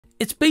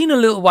It's been a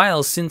little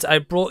while since I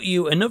brought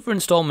you another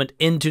installment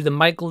into the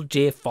Michael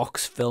J.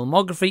 Fox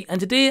filmography,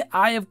 and today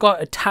I have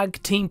got a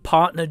tag team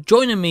partner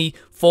joining me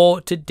for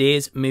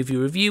today's movie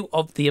review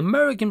of The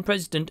American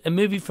President, a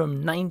movie from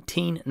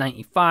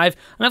 1995,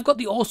 and I've got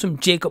the awesome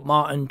Jacob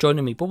Martin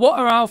joining me. But what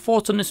are our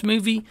thoughts on this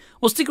movie?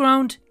 Well, stick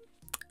around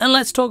and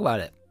let's talk about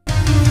it.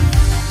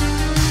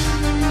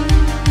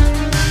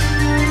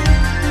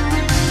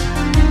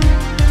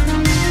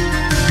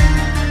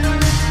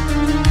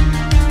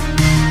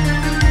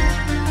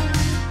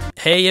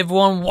 Hey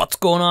everyone, what's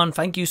going on?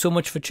 Thank you so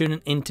much for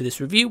tuning into this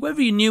review.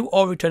 Whether you're new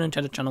or returning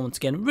to the channel once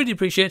again, really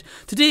appreciate it.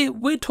 Today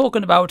we're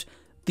talking about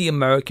The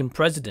American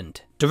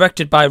President,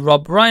 directed by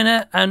Rob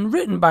Reiner and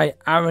written by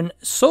Aaron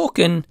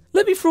Sorkin.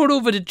 Let me throw it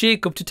over to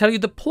Jacob to tell you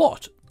the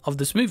plot of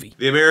this movie.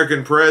 The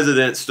American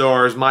President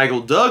stars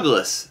Michael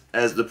Douglas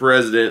as the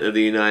President of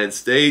the United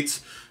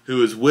States,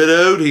 who is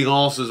widowed. He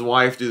lost his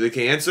wife due to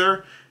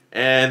cancer,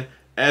 and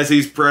as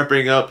he's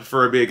prepping up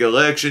for a big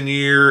election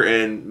year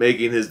and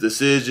making his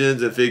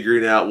decisions and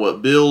figuring out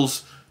what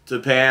bills to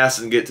pass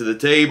and get to the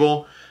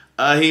table,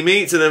 he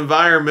meets an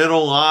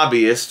environmental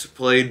lobbyist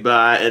played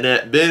by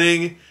Annette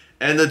Bening,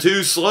 and the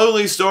two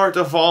slowly start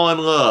to fall in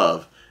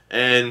love.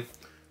 And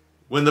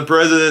when the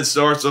president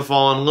starts to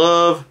fall in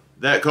love,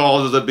 that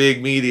causes a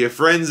big media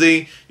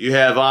frenzy. You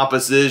have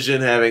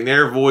opposition having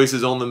their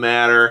voices on the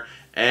matter,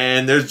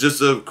 and there's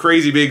just a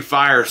crazy big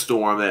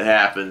firestorm that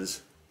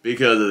happens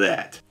because of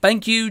that.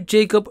 Thank you,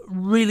 Jacob.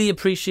 Really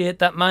appreciate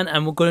that, man.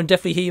 And we're going to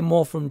definitely hear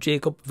more from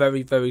Jacob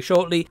very, very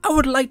shortly. I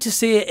would like to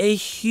say a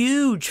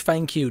huge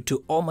thank you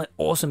to all my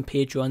awesome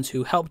Patreons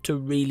who help to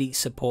really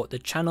support the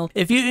channel.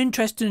 If you're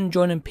interested in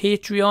joining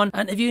Patreon,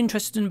 and if you're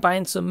interested in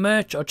buying some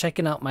merch or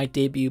checking out my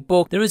debut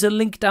book, there is a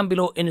link down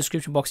below in the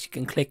description box you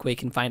can click where you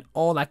can find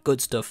all that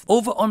good stuff.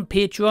 Over on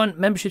Patreon,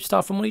 membership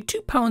starts from only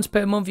 £2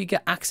 per month. You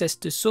get access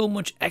to so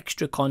much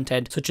extra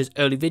content, such as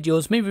early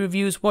videos, movie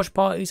reviews, watch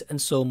parties,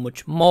 and so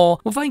much more.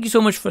 Well, thank you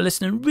so much for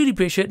listening, really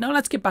appreciate it. Now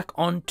let's get back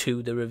on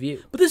to the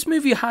review. But this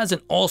movie has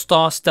an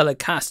all-star stellar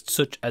cast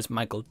such as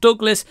Michael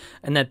Douglas,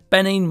 Annette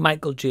Bening,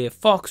 Michael J.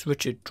 Fox,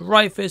 Richard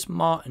Dreyfuss,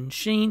 Martin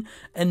Sheen,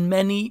 and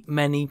many,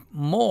 many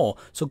more.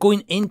 So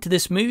going into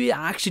this movie,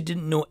 I actually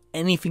didn't know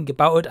anything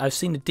about it. I've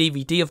seen the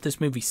DVD of this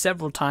movie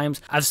several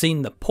times. I've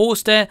seen the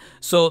poster,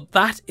 so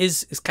that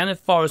is kind of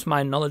far as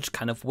my knowledge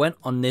kind of went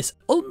on this.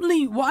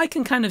 Ultimately, what I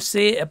can kind of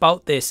say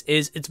about this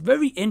is it's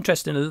very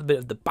interesting, a little bit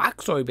of the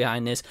backstory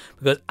behind this,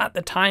 because at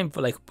the time,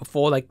 for like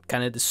before like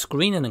kind of the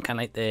screening and kind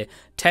of like the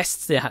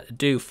tests they had to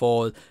do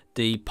for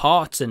the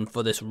parts and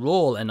for this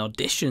role and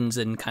auditions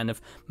and kind of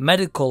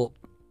medical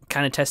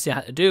kind of tests they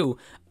had to do,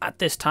 at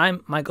this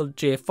time Michael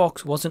J.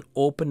 Fox wasn't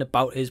open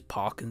about his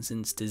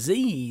Parkinson's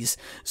disease,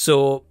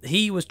 so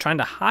he was trying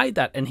to hide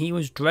that, and he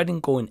was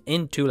dreading going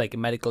into like a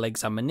medical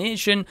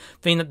examination,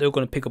 thinking that they were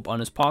going to pick up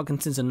on his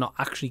Parkinson's and not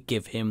actually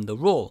give him the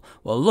role.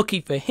 Well,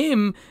 lucky for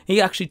him, he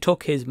actually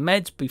took his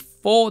meds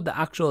before the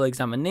actual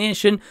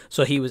examination,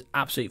 so he was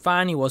absolutely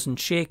fine. He wasn't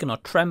shaking or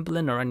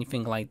trembling or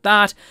anything like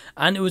that,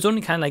 and it was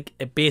only kind of like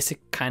a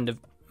basic kind of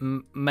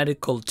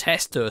medical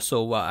test or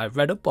so what I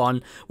read up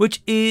on,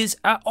 which is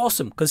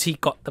awesome because he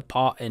got the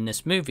part in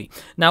this movie.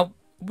 Now,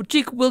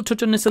 Jake will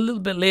touch on this a little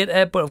bit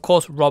later, but of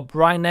course Rob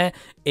Reiner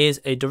is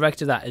a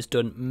director that has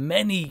done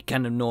many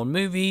kind of known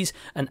movies,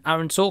 and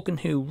Aaron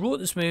Sorkin, who wrote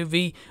this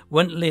movie,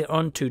 went later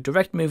on to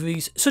direct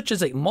movies such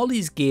as like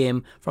Molly's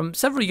Game from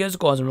several years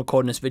ago as I'm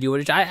recording this video,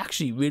 which I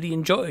actually really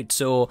enjoyed.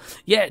 So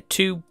yeah,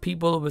 two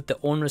people with their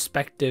own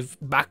respective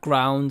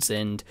backgrounds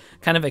and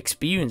kind of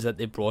experience that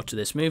they brought to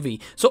this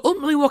movie. So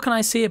ultimately, what can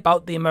I say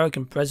about The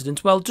American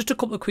President? Well, just a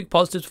couple of quick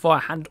positives before I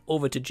hand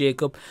over to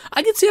Jacob.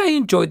 I can say I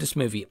enjoyed this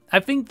movie. I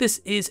think this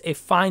is a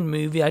fine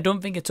movie. I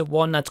don't think it's a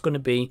one that's going to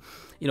be,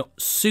 you know,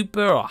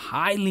 super or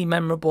highly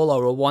memorable,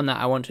 or a one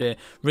that I want to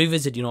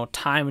revisit, you know,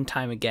 time and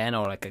time again,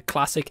 or like a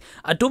classic.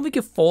 I don't think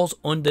it falls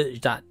under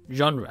that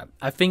genre.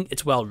 I think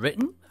it's well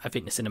written. I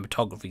think the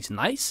cinematography is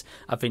nice.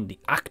 I think the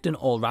acting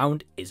all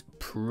round is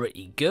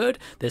pretty good.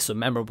 There's some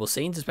memorable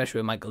scenes, especially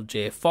with Michael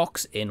J.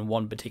 Fox in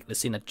one particular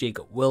scene that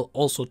Jacob will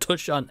also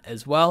touch on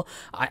as well.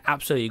 I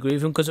absolutely agree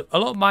with him, because a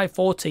lot of my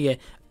thoughts here,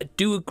 I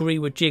do agree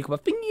with Jacob. I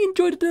think he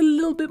enjoyed it a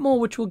little bit more,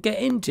 which we'll get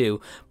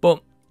into.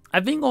 But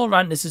I think all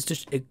around this is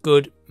just a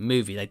good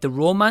movie. Like the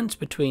romance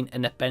between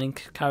Annette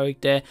Bening's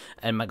character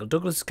and Michael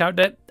Douglas'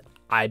 character,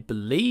 I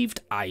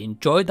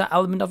enjoyed that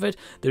element of it.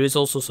 There is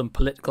also some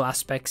political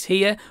aspects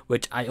here,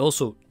 which I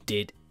also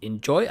did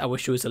enjoy. I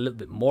wish there was a little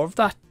bit more of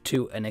that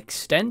to an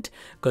extent,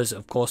 because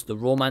of course the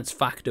romance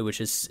factor, which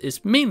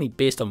is mainly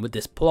based on with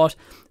this plot,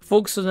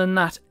 focuses on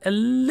that a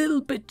little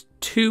bit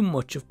too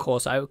much. Of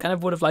course, I kind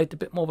of would have liked a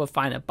bit more of a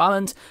finer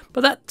balance,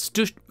 but that's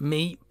just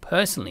me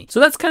personally. So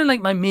that's kind of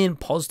like my main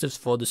positives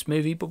for this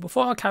movie. But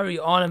before I carry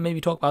on and maybe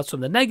talk about some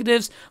of the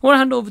negatives, I want to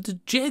hand over to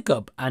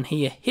Jacob and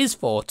hear his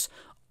thoughts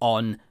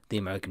on The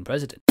American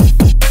President.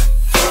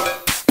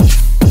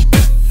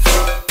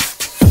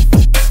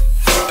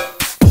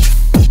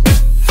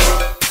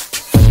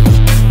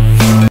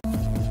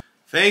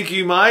 Thank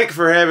you, Mike,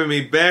 for having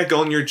me back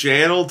on your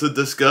channel to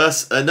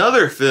discuss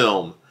another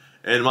film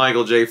and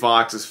Michael J.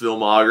 Fox's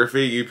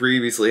filmography. You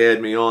previously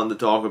had me on to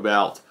talk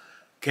about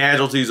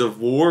Casualties of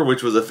War,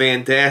 which was a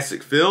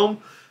fantastic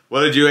film.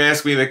 What did you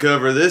ask me to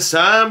cover this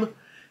time?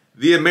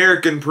 The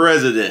American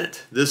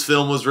President. This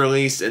film was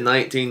released in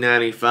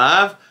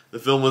 1995. The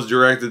film was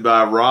directed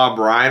by Rob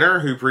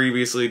Reiner, who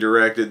previously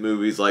directed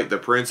movies like The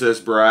Princess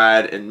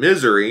Bride and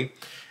Misery.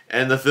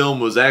 And the film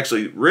was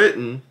actually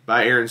written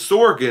by Aaron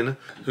Sorkin,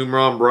 whom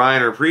Rob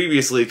Reiner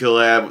previously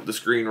collabed with the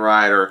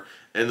screenwriter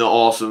in the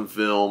awesome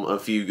film A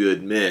Few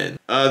Good Men.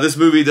 This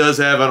movie does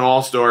have an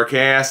all-star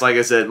cast. Like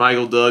I said,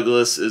 Michael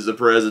Douglas is the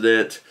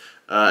president.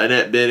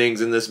 Annette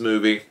Bening's in this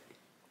movie.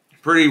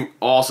 Pretty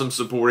awesome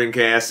supporting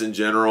cast in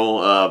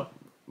general.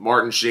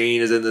 Martin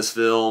Sheen is in this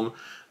film.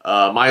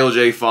 Michael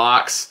J.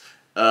 Fox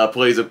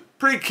plays a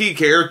pretty key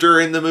character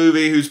in the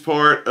movie who's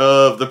part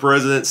of the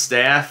president's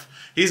staff.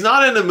 He's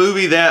not in the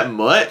movie that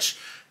much.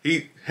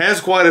 He has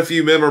quite a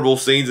few memorable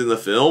scenes in the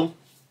film.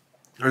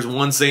 There's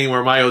one scene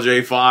where Michael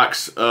J.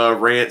 Fox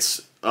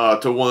rants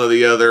to one of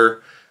the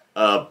other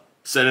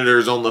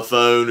senators on the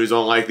phone who's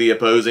on like the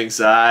opposing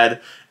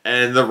side.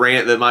 And the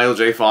rant that Michael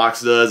J.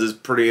 Fox does is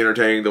pretty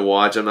entertaining to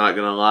watch, I'm not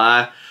going to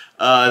lie.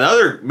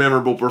 Another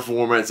memorable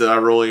performance that I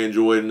really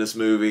enjoyed in this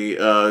movie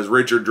is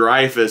Richard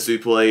Dreyfuss, who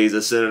plays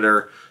a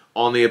senator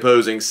on the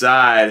opposing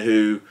side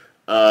who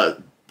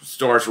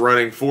starts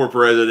running for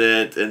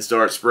president and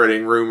starts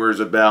spreading rumors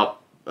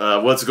about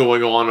what's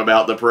going on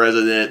about the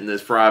president and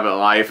his private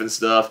life and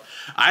stuff.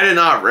 I did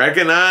not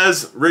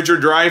recognize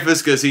Richard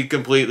Dreyfuss because he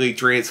completely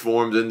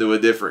transforms into a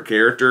different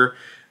character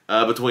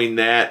between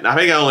that. And I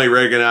think I only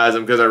recognize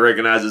him because I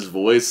recognize his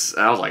voice.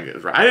 I was like,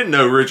 I didn't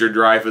know Richard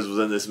Dreyfuss was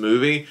in this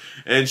movie.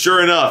 And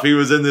sure enough, he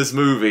was in this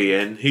movie,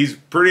 and he's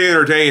pretty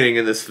entertaining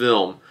in this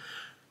film.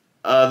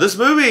 This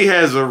movie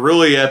has a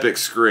really epic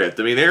script.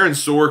 I mean, Aaron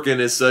Sorkin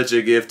is such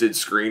a gifted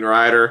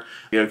screenwriter,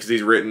 you know, because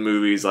he's written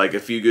movies like A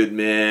Few Good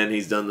Men,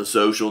 he's done The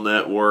Social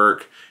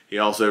Network, he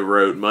also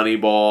wrote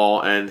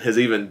Moneyball, and has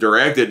even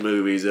directed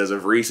movies as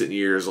of recent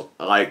years,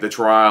 like The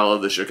Trial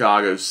of the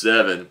Chicago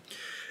 7.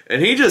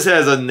 And he just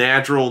has a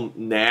natural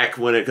knack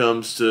when it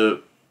comes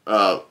to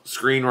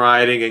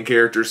screenwriting and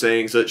characters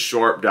saying such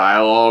sharp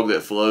dialogue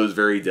that flows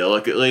very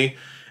delicately.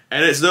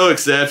 And it's no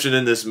exception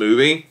in this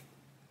movie.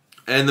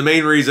 And the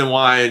main reason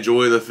why I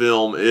enjoy the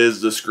film is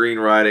the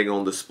screenwriting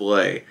on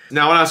display.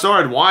 Now, when I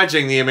started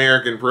watching The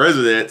American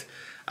President,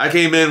 I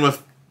came in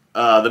with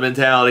the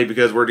mentality,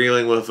 because we're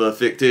dealing with a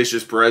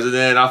fictitious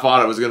president, I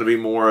thought it was going to be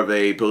more of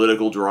a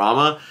political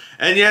drama.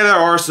 And yeah, there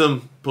are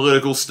some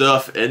political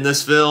stuff in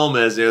this film,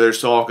 as you know,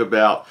 there's talk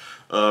about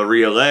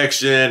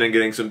re-election and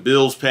getting some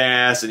bills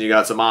passed, and you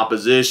got some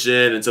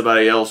opposition and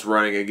somebody else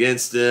running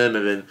against him,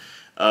 and then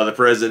the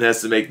president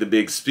has to make the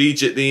big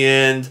speech at the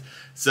end.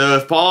 So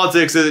if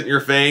politics isn't your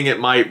thing, it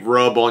might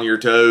rub on your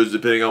toes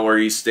depending on where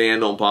you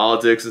stand on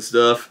politics and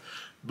stuff.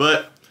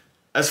 But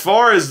as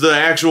far as the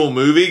actual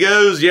movie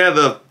goes,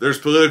 yeah, there's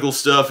political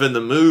stuff in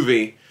the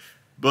movie,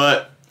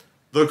 but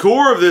the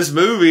core of this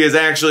movie is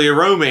actually a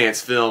romance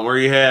film where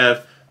you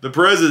have the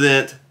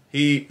president,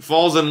 he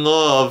falls in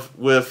love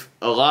with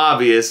a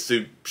lobbyist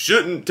who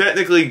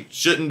technically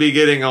shouldn't be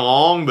getting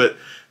along, but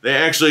they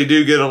actually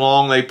do get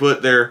along. They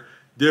put their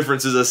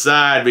differences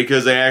aside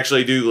because they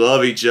actually do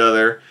love each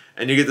other.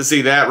 And you get to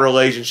see that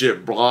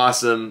relationship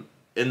blossom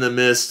in the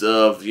midst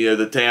of, you know,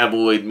 the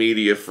tabloid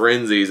media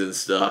frenzies and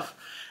stuff.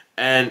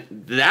 And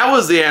that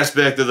was the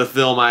aspect of the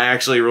film I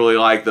actually really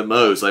liked the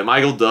most. Like,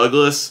 Michael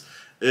Douglas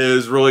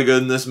is really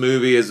good in this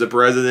movie as the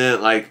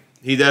president. Like,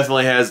 he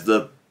definitely has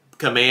the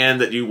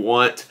command that you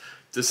want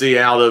to see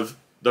out of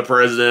the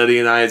president of the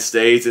United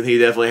States, and he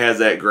definitely has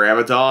that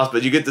gravitas.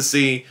 But you get to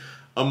see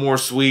a more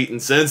sweet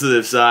and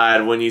sensitive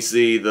side when you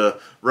see the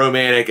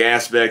romantic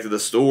aspect of the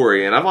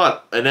story. And I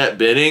thought Annette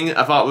Bening,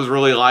 was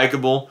really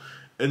likable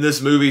in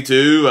this movie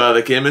too.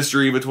 The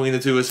chemistry between the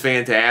two is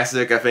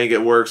fantastic. I think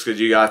it works because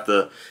you got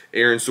the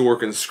Aaron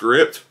Sorkin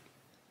script.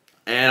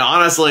 And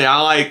honestly,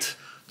 I liked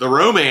the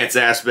romance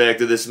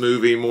aspect of this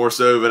movie more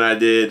so than I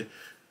did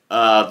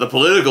the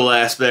political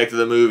aspect of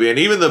the movie. And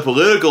even the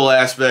political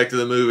aspect of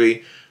the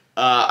movie,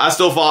 I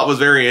still thought was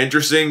very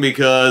interesting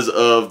because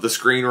of the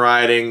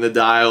screenwriting, the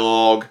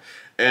dialogue,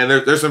 and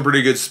there's some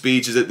pretty good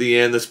speeches at the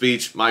end. The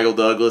speech Michael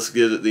Douglas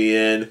gives at the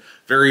end,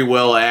 very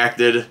well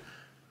acted.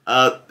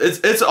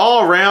 It's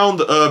all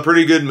around a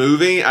pretty good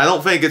movie. I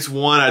don't think it's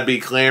one I'd be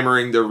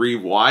clamoring to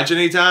rewatch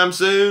anytime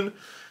soon,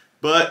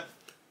 but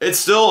it's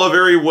still a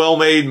very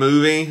well-made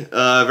movie,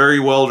 very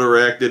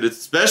well-directed.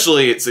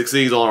 Especially it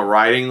succeeds on a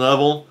writing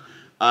level.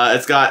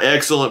 It's got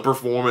excellent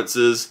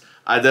performances.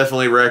 I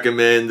definitely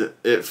recommend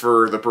it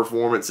for the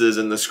performances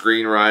and the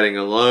screenwriting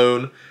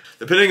alone.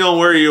 Depending on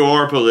where you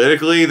are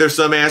politically, there's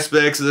some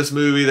aspects of this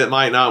movie that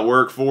might not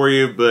work for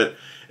you, but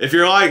if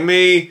you're like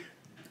me,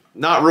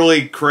 not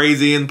really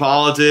crazy in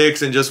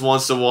politics and just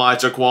wants to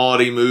watch a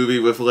quality movie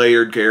with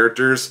layered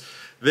characters,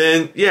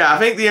 then yeah, I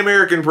think The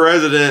American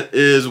President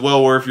is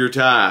well worth your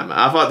time.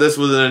 I thought this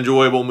was an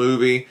enjoyable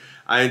movie.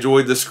 I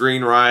enjoyed the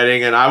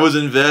screenwriting, and I was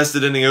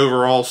invested in the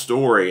overall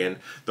story. And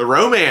the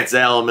romance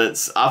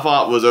elements, I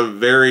thought, was a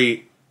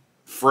very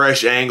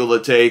fresh angle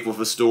to take with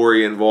a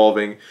story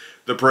involving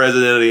the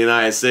President of the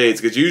United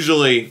States. Because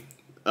usually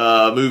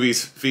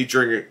movies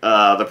featuring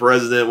the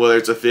President, whether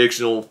it's a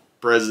fictional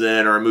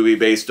president or a movie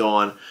based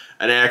on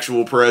an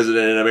actual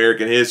president in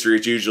American history,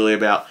 it's usually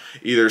about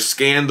either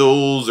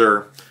scandals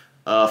or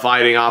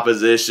fighting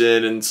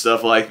opposition and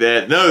stuff like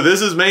that. No,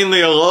 this is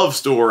mainly a love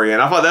story,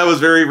 and I thought that was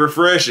very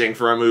refreshing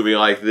for a movie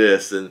like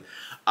this, and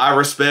I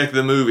respect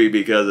the movie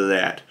because of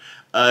that.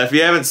 If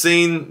you haven't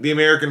seen The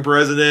American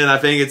President, I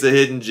think it's a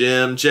hidden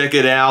gem. Check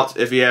it out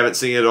if you haven't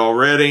seen it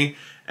already.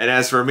 And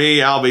as for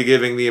me, I'll be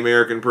giving The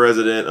American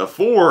President a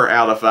 4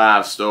 out of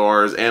 5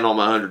 stars, and on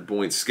my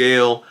 100-point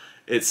scale,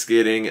 it's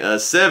getting a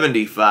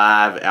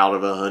 75 out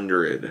of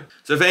 100.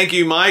 So thank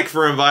you, Mike,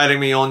 for inviting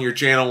me on your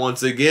channel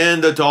once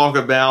again to talk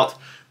about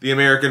The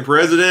American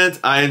President.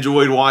 I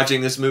enjoyed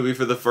watching this movie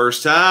for the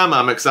first time.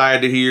 I'm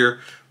excited to hear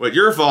what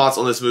your thoughts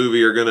on this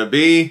movie are going to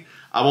be.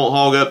 I won't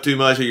hog up too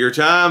much of your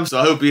time, so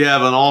I hope you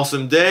have an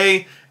awesome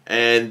day,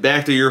 and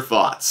back to your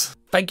thoughts.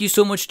 Thank you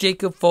so much,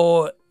 Jacob,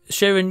 for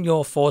sharing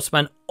your thoughts,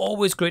 man.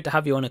 Always great to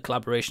have you on a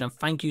collaboration, and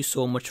thank you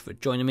so much for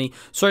joining me.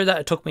 Sorry that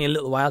it took me a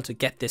little while to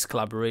get this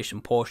collaboration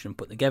portion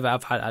put together.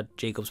 I've had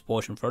Jacob's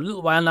portion for a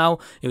little while now.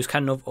 He was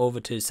kind enough over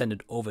to send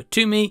it over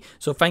to me,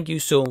 so thank you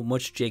so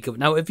much, Jacob.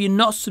 Now, if you're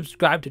not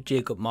subscribed to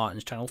Jacob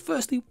Martin's channel,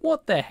 firstly,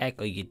 what the heck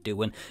are you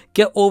doing?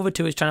 Get over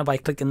to his channel by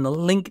clicking the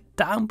link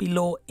down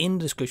below in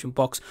the description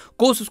box.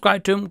 Go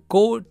subscribe to him.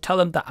 Go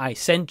tell him that I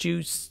sent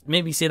you.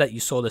 Maybe say that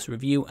you saw this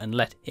review and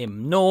let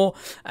him know.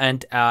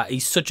 And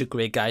he's such a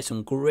great guy.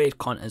 Some great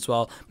content as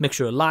well. Make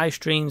sure live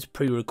streams,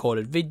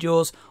 pre-recorded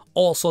videos,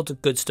 all sorts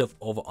of good stuff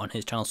over on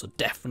his channel, so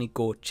definitely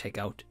go check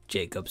out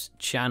Jacob's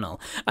channel.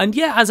 And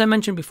yeah, as I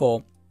mentioned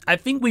before, I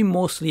think we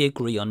mostly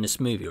agree on this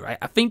movie, right?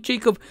 I think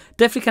Jacob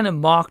definitely kind of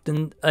marked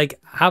and like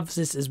has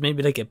this as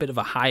maybe like a bit of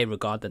a higher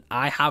regard than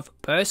I have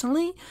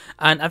personally,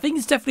 and I think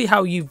it's definitely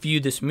how you view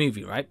this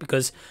movie, right?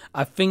 Because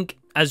I think,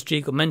 as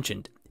Jacob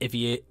mentioned, if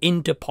you're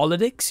into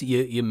politics,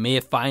 you may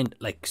find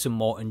like some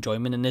more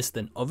enjoyment in this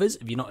than others.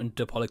 If you're not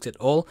into politics at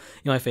all,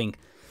 you might think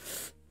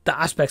the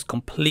aspect's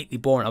completely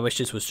boring. I wish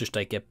this was just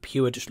like a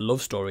pure just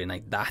love story and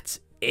like that's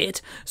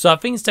it. So I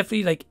think it's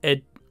definitely like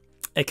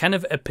a kind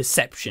of a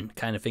perception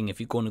kind of thing if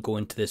you're going to go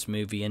into this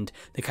movie, and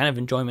the kind of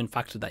enjoyment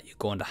factor that you're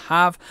going to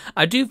have.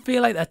 I do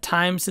feel like at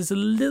times there's a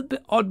little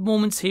bit odd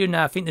moments here and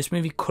there. I think this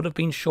movie could have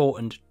been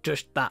shortened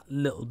just that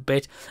little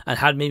bit and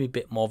had maybe a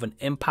bit more of an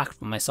impact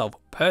for myself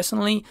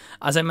personally.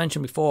 As I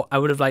mentioned before, I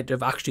would have liked to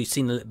have actually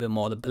seen a little bit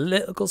more of the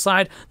political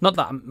side. Not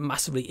that I'm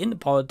massively into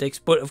politics,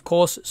 but of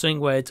course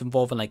something where it's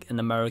involving like an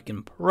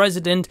American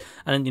president,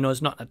 and you know,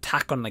 it's not an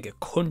attack on like a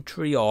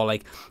country or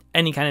like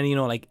any kind of, you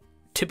know, like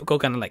typical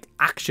kind of like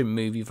action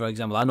movie, for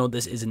example. I know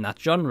this isn't that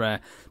genre,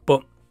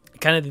 but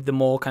kind of the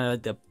more kind of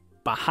like the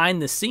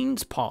behind the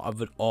scenes part of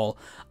it all,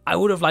 I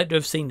would have liked to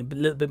have seen a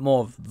little bit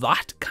more of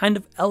that kind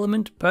of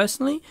element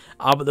personally.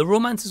 But the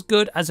romance is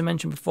good, as I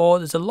mentioned before.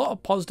 There's a lot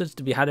of positives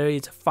to be had here.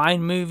 It's a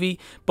fine movie,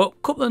 but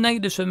a couple of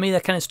negatives for me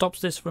that kind of stops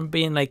this from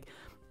being like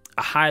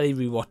a highly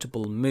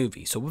rewatchable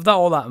movie. So with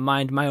all that in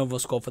mind, my overall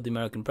score for The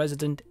American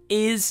President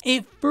is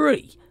a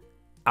 3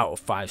 out of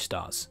 5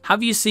 stars.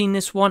 Have you seen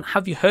this one?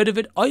 Have you heard of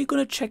it? Are you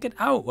going to check it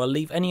out? Well,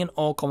 leave any and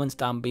all comments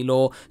down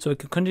below so we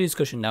can continue the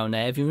discussion down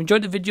there. If you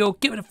enjoyed the video,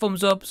 give it a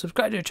thumbs up.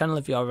 Subscribe to the channel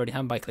if you already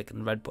have by clicking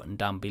the red button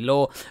down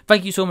below.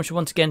 Thank you so much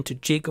once again to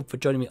Jacob for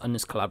joining me on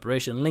this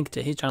collaboration. Link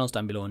to his channels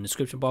down below in the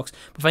description box.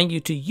 But thank you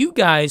to you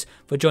guys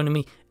for joining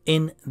me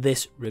in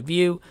this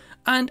review.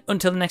 And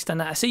until the next time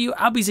that I see you,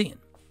 I'll be seeing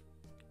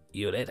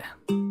you later.